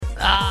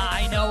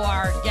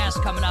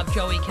Guest coming up,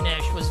 Joey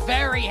Knish, was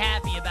very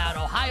happy about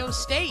Ohio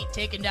State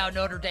taking down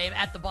Notre Dame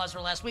at the buzzer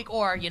last week.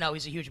 Or,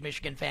 he's a huge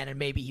Michigan fan, and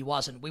maybe he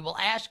wasn't. We will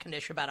ask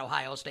Knish about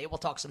Ohio State. We'll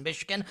talk some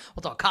Michigan.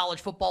 We'll talk college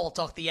football. We'll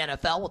talk the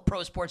NFL with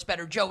Pro Sports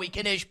Better Joey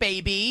Knish,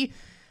 baby.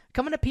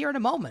 Coming up here in a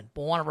moment,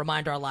 we'll want to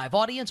remind our live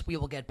audience we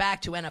will get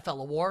back to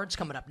NFL awards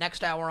coming up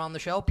next hour on the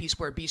show. P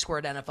squared, B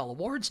squared NFL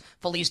awards.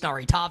 Feliz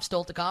Nari Tov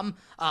still to come.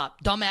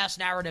 Dumbass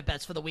narrative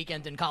bets for the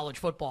weekend in college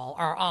football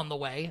are on the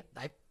way.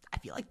 I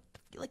feel like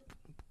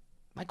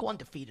might go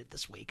undefeated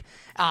this week.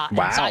 Wow.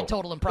 Inside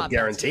total and prop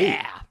guarantee.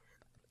 Yeah.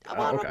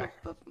 Okay.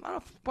 I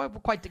don't know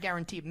quite the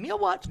guarantee. You know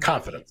what?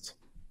 Confidence.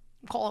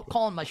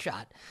 Calling my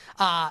shot.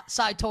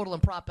 Side total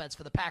and prop bets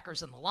for the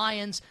Packers and the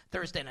Lions.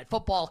 Thursday Night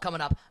Football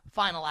coming up.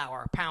 Final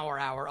hour, power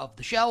hour of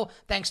the show.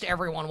 Thanks to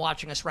everyone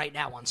watching us right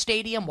now on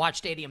Stadium,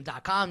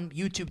 watchstadium.com,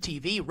 YouTube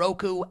TV,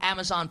 Roku,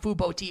 Amazon,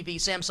 Fubo TV,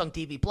 Samsung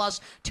TV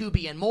Plus,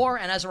 Tubi, and more.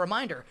 And as a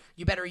reminder,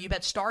 You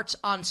Bet starts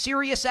on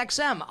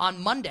SiriusXM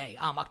on Monday,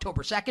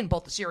 October 2nd,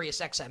 both the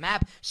SiriusXM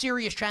app,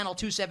 Sirius Channel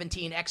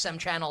 217, XM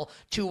Channel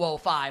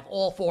 205,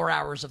 all 4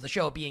 hours of the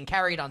show being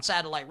carried on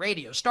satellite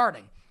radio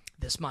starting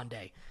this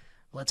Monday.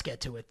 Let's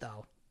get to it,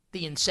 though.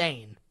 The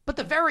insane, but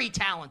the very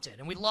talented,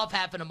 and we love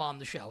having him on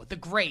the show, the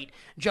great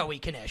Joey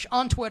Knish.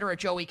 On Twitter at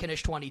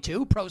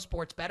JoeyKnish22, Pro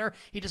Sports Better.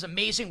 He does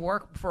amazing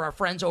work for our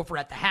friends over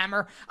at The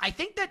Hammer. I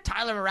think that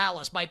Tyler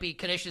Morales might be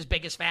Knish's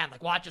biggest fan,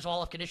 watches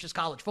all of Knish's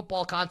college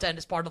football content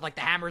as part of,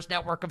 The Hammer's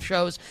network of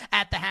shows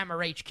at The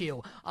Hammer HQ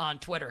on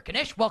Twitter.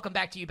 Knish, welcome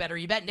back to You Better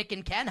You Bet. Nick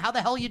and Ken, how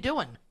the hell you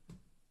doing?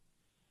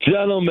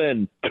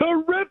 Gentlemen,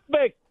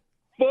 terrific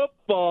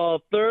football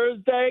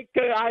Thursday.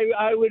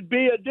 I would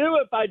be a do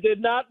if I did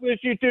not wish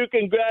you two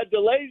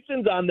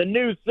congratulations on the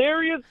new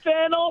Sirius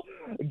channel,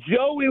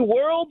 Joey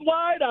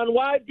Worldwide on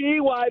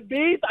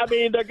YBYB. I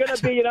mean, they're going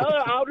to be in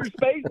outer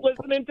space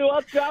listening to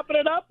us chopping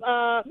it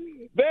up.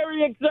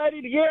 Very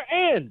exciting to hear.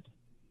 And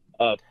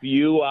a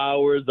few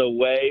hours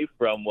away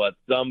from what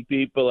some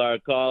people are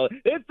calling,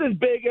 this is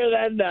bigger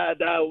than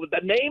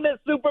the nameless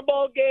Super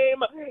Bowl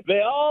game.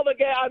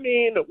 I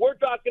mean, we're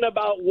talking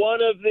about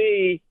one of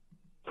the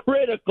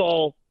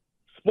critical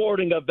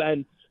sporting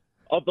events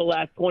of the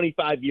last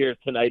 25 years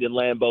tonight in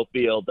Lambeau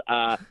Field.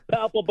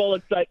 Palpable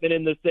excitement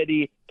in the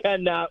city.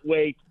 Cannot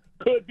wait.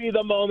 Could be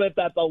the moment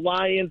that the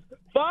Lions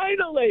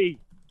finally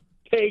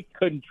take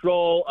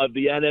control of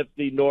the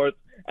NFC North,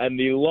 and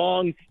the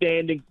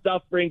long-standing,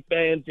 suffering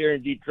fans here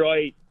in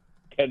Detroit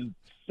can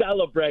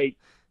celebrate.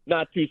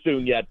 Not too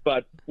soon yet,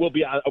 but we'll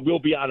be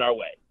on our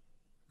way.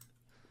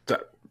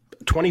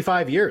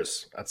 25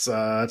 years. That's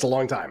a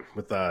long time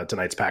with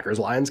tonight's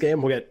Packers-Lions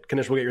game.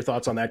 Knish, we'll get your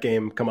thoughts on that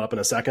game coming up in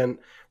a second.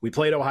 We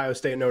played Ohio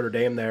State and Notre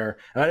Dame there.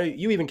 And I know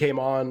you even came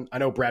on. I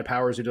know Brad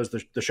Powers, who does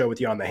the show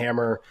with you on the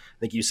Hammer, I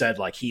think you said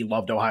he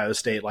loved Ohio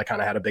State, kind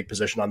of had a big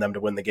position on them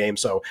to win the game.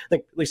 So I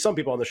think at least some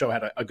people on the show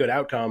had a good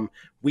outcome.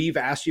 I've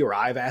asked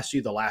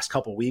you the last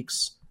couple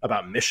weeks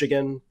about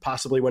Michigan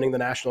possibly winning the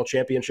national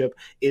championship.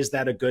 Is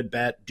that a good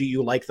bet? Do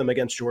you like them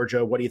against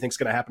Georgia? What do you think is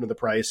going to happen to the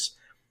price?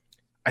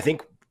 I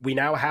think we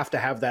now have to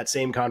have that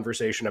same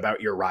conversation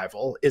about your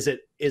rival. Is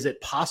it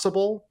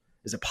possible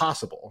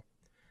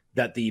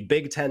that the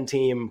Big Ten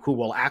team who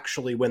will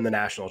actually win the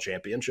national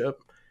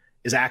championship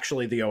is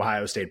actually the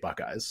Ohio State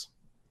Buckeyes?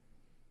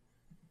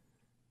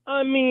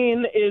 I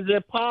mean, is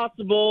it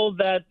possible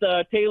that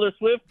Taylor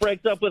Swift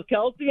breaks up with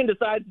Kelsey and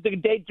decides to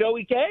date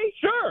Joey K?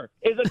 Sure.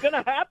 Is it going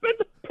to happen?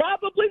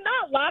 Probably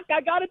not, Locke.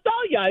 I got to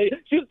tell you.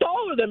 She's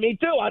taller than me,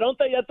 too. I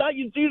thought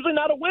she's usually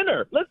not a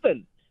winner.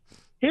 Listen,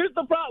 here's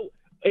the problem.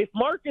 If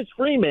Marcus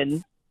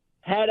Freeman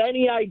had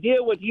any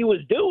idea what he was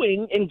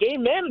doing in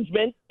game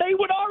management, they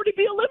would already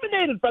be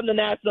eliminated from the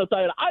national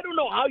title. I don't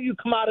know how you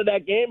come out of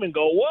that game and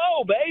go,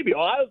 whoa, baby,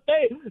 Ohio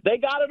State, they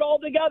got it all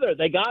together.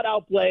 They got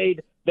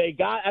outplayed.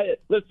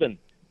 Listen,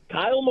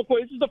 Kyle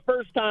McCoy, this is the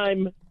first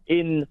time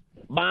in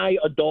my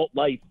adult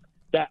life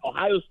that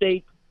Ohio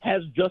State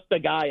has just a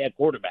guy at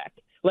quarterback.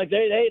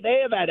 They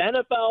have had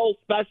NFL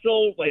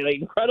special,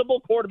 incredible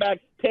quarterback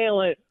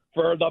talent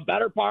for the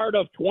better part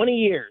of 20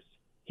 years.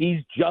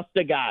 He's just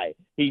a guy.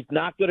 He's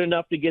not good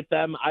enough to get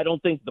them, I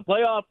don't think, the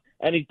playoffs,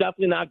 and he's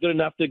definitely not good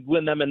enough to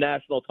win them a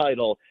national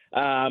title.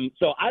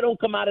 So I don't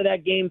come out of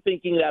that game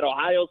thinking that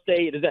Ohio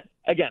State is,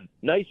 again,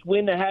 nice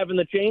win to have in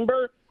the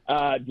chamber.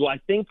 Do I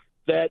think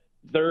that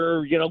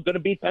they're, going to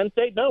beat Penn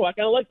State? No, I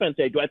kind of like Penn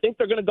State. Do I think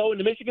they're going to go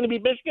into Michigan and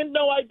beat Michigan?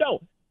 No, I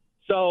don't.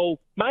 So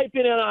my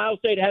opinion on Ohio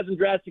State hasn't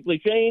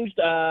drastically changed,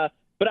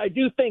 but I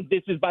do think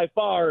this is by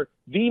far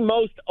the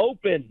most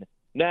open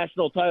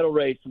national title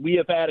race we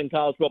have had in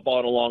college football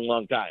in a long,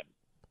 long time.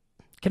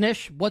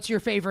 Knish, what's your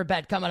favorite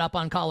bet coming up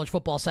on college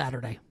football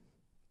Saturday?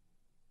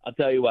 I'll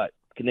tell you what,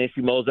 Knish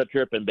moles are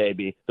tripping,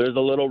 baby. There's a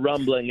little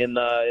rumbling in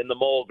the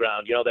mole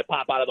ground. They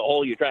pop out of the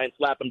hole. You try and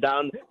slap them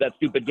down. That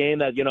stupid game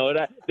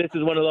this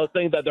is one of those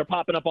things that they're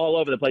popping up all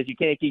over the place. You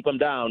can't keep them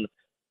down.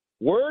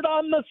 Word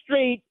on the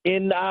street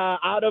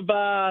out of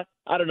I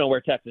don't know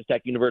where Texas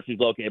Tech University is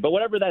located, but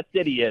whatever that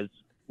city is.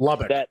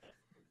 Lubbock. That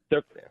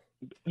they're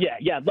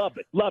Yeah, love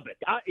it. Love it.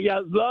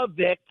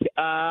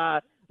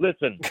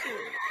 Listen,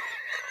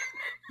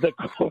 The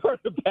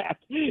quarterback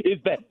is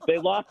bad. They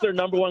lost their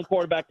number one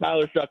quarterback,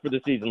 Tyler Shuck, for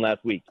the season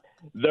last week.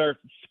 Their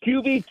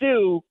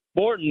QB2,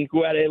 Borton,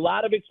 who had a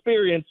lot of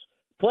experience,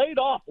 played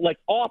off like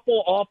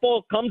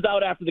awful, comes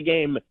out after the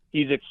game.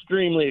 He's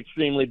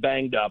extremely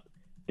banged up.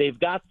 They've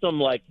got some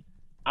like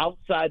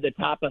outside the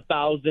top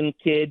 1,000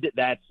 kid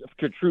that's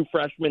a true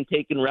freshman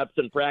taking reps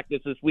in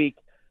practice this week.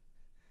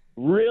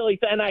 Really,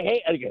 and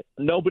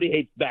nobody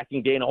hates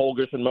backing Dana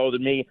Holgorsen more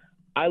than me.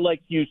 I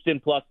like Houston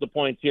plus the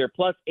points here.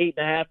 Plus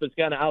 8.5 is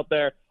kind of out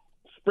there.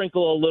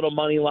 Sprinkle a little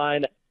money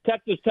line.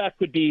 Texas Tech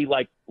could be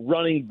like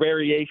running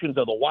variations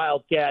of the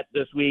Wildcat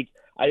this week.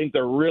 I think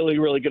they're really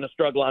going to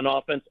struggle on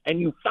offense. And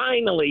you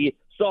finally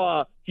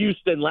saw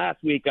Houston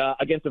last week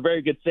against a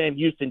very good Sam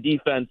Houston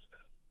defense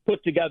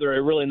put together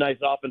a really nice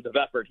offensive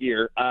effort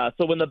here.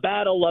 So when the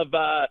battle of,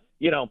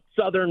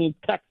 Southern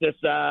Texas,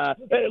 throw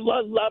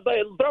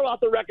out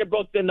the record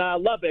books in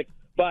Lubbock,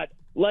 but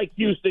like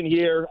Houston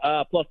here,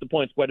 plus the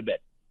points quite a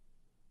bit.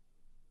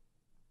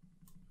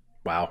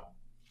 Wow.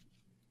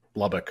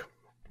 Lubbock.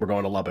 We're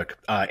going to Lubbock.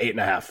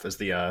 8.5 is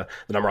the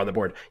number on the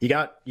board. You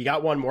got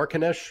one more,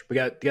 Knish. We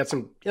got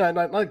some,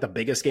 not like the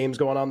biggest games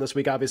going on this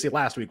week. Obviously,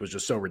 last week was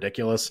just so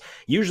ridiculous.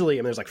 Usually,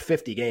 there's like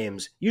 50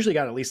 games. Usually,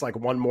 got at least like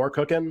one more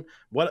cooking.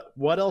 What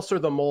else are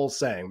the Moles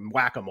saying?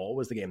 Whack-a-mole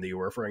was the game that you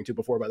were referring to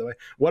before, by the way.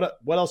 What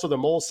else are the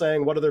Moles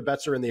saying? What other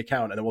bets are in the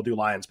account? And then we'll do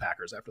Lions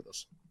Packers after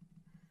this.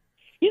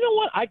 You know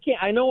what?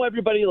 I know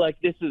everybody like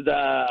this is,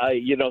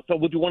 so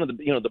we'll do one of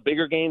the, the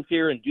bigger games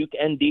here in Duke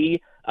ND.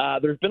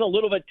 There's been a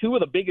little bit, two of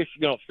the biggest,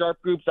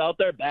 sharp groups out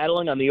there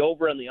battling on the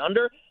over and the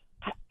under.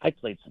 I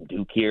played some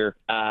Duke here.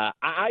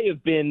 I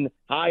have been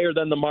higher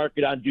than the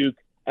market on Duke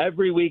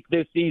every week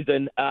this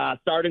season,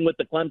 starting with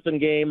the Clemson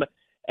game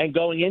and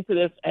going into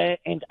this.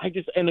 And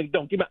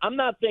don't give me, I'm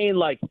not saying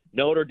like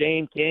Notre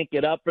Dame can't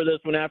get up for this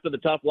one after the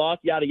tough loss,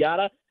 yada,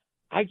 yada.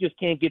 I just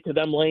can't get to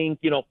them laying,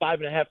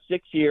 5.5,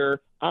 6 here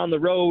on the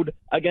road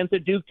against a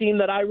Duke team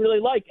that I really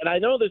like. And I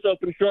know this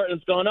open short and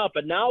it's gone up,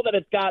 but now that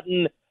it's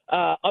gotten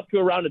up to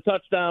around a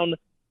touchdown,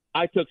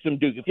 I took some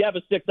Duke. If you have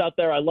a 6 out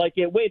there, I like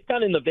it. It's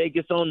kind of in the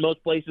Vegas zone.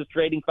 Most places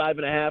trading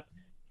 5.5.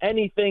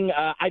 Anything,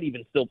 I'd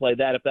even still play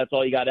that if that's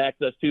all you got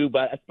access to,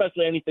 but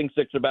especially anything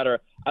 6 or better,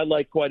 I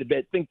like quite a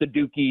bit. Think the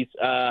Dukies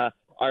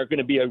are going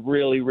to be a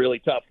really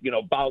tough,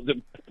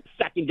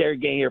 secondary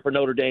game here for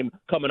Notre Dame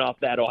coming off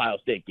that Ohio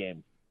State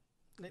game.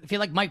 I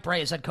feel like Mike Bray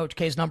has had Coach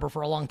K's number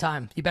for a long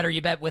time. You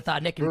bet with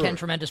Nick and Ken,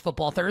 Tremendous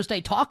Football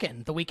Thursday,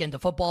 talking the weekend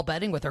of football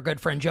betting with our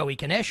good friend Joey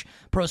Knish,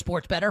 pro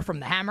sports bettor from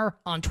the Hammer,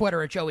 on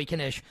Twitter at Joey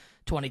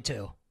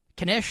Knish22.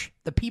 Knish,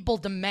 the people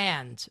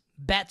demand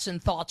bets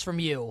and thoughts from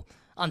you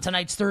on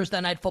tonight's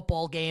Thursday night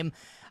football game.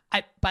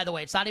 By the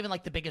way, it's not even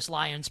like the biggest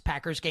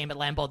Lions-Packers game at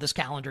Lambeau this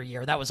calendar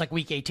year. That was like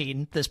week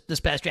 18 this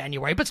past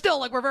January. But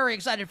still, we're very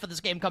excited for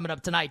this game coming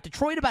up tonight.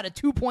 Detroit about a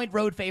 2-point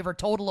road favorite,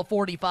 total of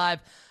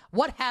 45.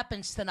 What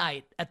happens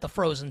tonight at the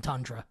frozen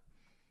tundra?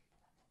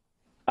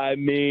 I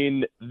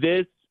mean,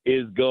 this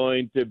is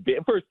going to be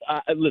 – first,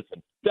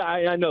 listen,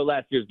 I know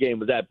last year's game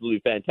was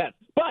absolutely fantastic.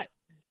 But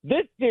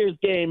this year's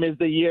game is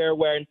the year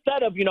where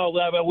instead of,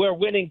 we're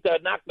winning to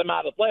knock them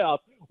out of the playoffs,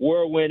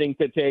 we're winning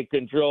to take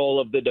control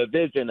of the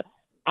division.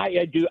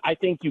 I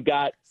think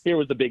here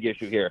was the big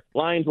issue here.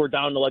 Lions were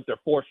down to like their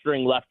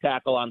 4th-string left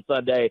tackle on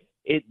Sunday.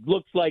 It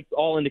looks like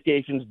all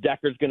indications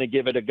Decker's going to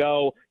give it a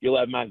go. You'll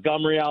have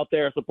Montgomery out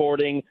there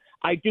supporting.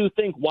 I do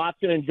think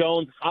Watson and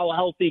Jones, how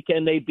healthy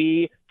can they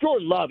be?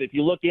 Jordan Love, if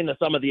you look into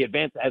some of the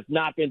advances, has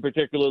not been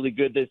particularly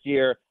good this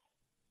year.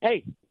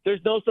 Hey,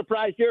 there's no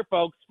surprise here,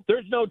 folks.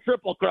 There's no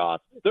triple cross.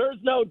 There's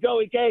no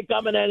Joey K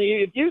coming in.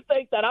 If you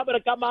think that I'm going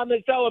to come on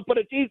the show and put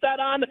a cheese hat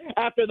on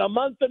after the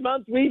months and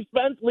months we've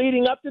spent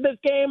leading up to this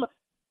game,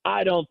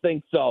 I don't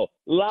think so.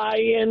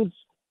 Lions,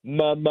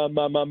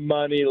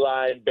 money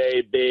line,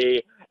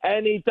 baby.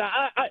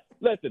 Anytime.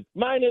 Listen,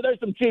 there's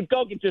some cheap.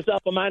 Go get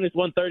yourself a minus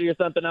 130 or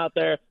something out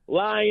there.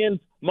 Lions,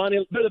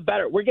 money, they're the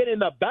better. We're getting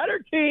the better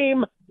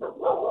team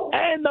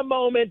and the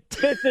moment.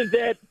 This is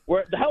it.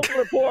 We're the health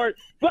report.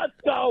 Let's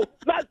go.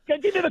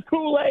 Give me the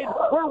Kool-Aid.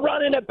 We're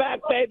running it back,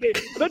 baby.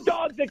 The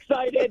dog's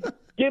excited.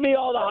 Give me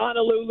all the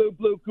Honolulu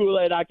blue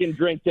Kool-Aid I can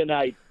drink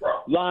tonight.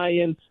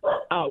 Lions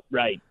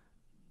outright.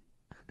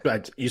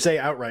 But you say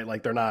outright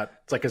like they're not.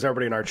 It's like because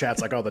everybody in our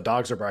chat's like, oh, the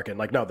dogs are barking.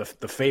 Like, no, the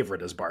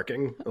favorite is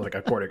barking. Like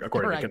according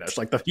to Knish,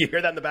 like you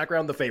hear that in the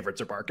background, the favorites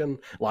are barking.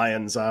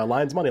 Lions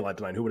money line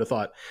tonight. Who would have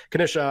thought?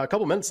 Knish, a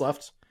couple minutes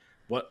left.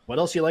 What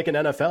else you like in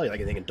NFL? You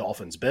like anything in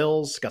Dolphins,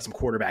 Bills? Got some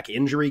quarterback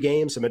injury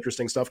games, some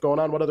interesting stuff going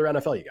on. What other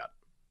NFL you got?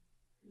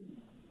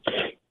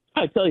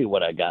 I tell you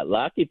what I got,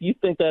 Locke. If you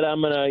think that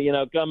I'm gonna,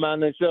 come on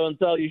the show and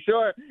tell you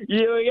short,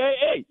 you're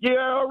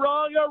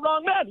wrong. You're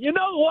wrong, man. You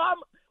know who I'm.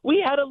 We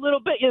had a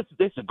little bit. Yes,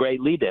 this is a great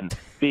lead-in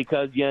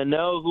because you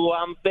know who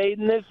I'm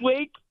fading this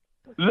week?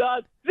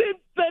 The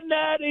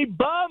Cincinnati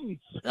Bums.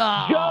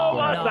 Oh, Joe,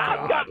 no.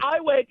 I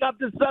wake up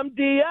to some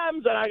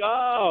DMs and I go,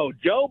 oh,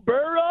 Joe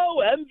Burrow,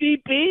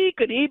 MVP?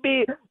 Could he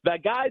be? The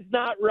guy's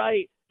not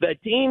right. The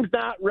team's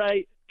not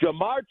right.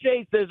 Jamar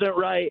Chase isn't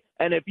right.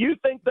 And if you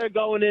think they're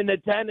going into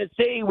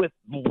Tennessee with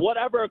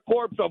whatever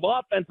corpse of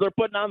offense they're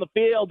putting on the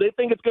field, they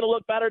think it's going to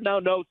look better?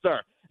 No,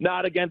 sir.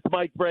 Not against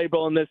Mike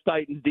Vrabel and this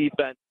Titans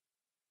defense.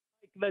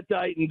 The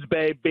Titans,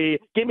 baby.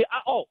 Give me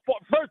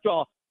first of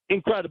all,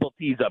 incredible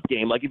tease-up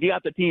game. Like, if you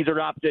got the teaser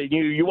option,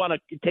 you want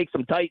to take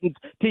some Titans,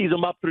 tease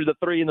them up through the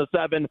 3 and the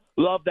 7.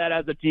 Love that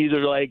as a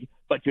teaser leg,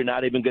 but you're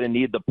not even going to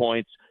need the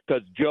points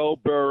because Joe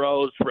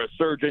Burrow's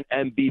resurgent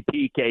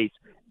MVP case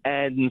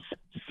ends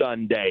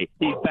Sunday.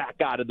 He's back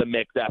out of the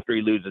mix after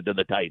he loses to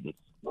the Titans.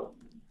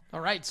 All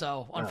right,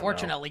 so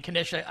unfortunately,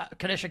 Knish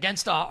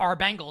against our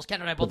Bengals.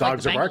 Ken and I both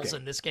like the Bengals barking.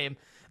 In this game.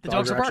 The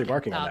dogs are actually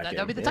barking on that game.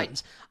 That would be the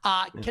Titans.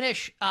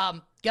 Knish,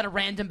 get a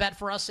random bet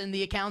for us in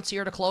the accounts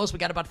here to close. We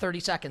got about 30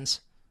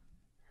 seconds.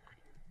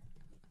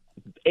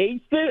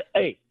 Ace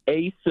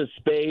of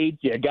spades.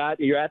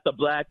 You're at the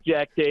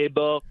blackjack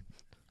table.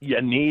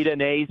 You need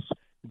an ace.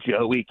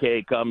 Joey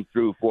K comes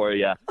through for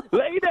you.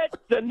 Late it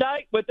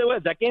tonight with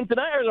is that game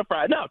tonight or is it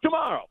Friday? No,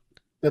 tomorrow.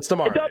 That's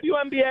tomorrow. The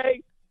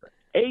WNBA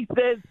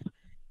Aces.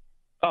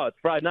 Oh, it's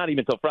Friday. Not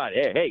even till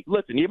Friday. Hey,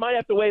 listen, you might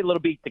have to wait a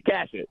little bit to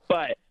cash it,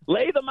 but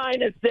lay the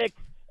 -6.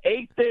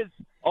 Aces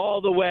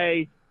all the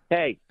way.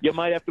 Hey, you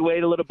might have to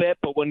wait a little bit,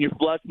 but when you're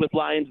flush with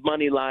Lions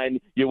money line,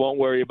 you won't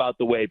worry about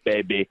the wait,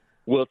 baby.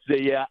 We'll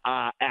see you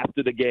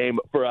after the game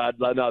for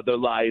another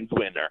Lions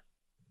winner.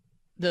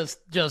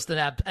 Just an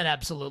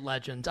absolute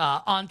legend.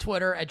 On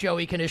Twitter at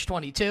Joey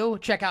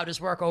Knish22. Check out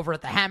his work over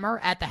at The Hammer,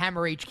 at The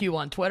Hammer HQ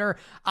on Twitter.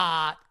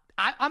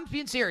 I'm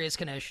being serious,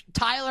 Knish.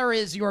 Tyler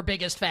is your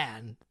biggest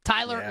fan.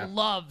 Tyler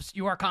loves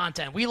your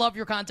content. We love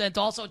your content.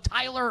 Also,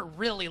 Tyler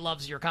really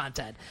loves your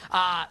content.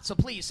 So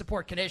please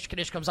support Knish.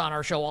 Knish comes on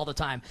our show all the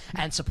time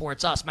and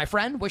supports us. My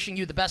friend, wishing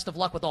you the best of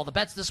luck with all the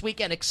bets this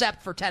weekend,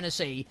 except for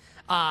Tennessee.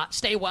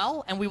 Stay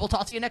well, and we will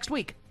talk to you next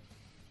week.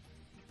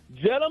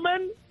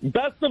 Gentlemen,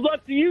 best of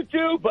luck to you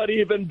two, but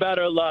even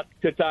better luck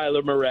to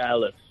Tyler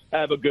Morales.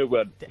 Have a good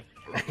one.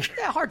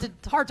 Yeah, hard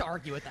to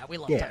argue with that. We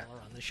love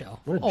Tyler on the show.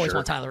 Always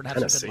want Tyler to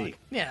have some good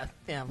luck.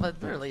 Yeah, but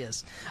it really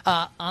is.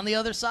 On the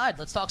other side,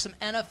 let's talk some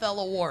NFL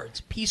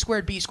awards. P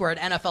squared, B squared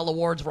NFL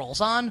awards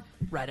rolls on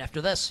right after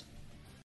this.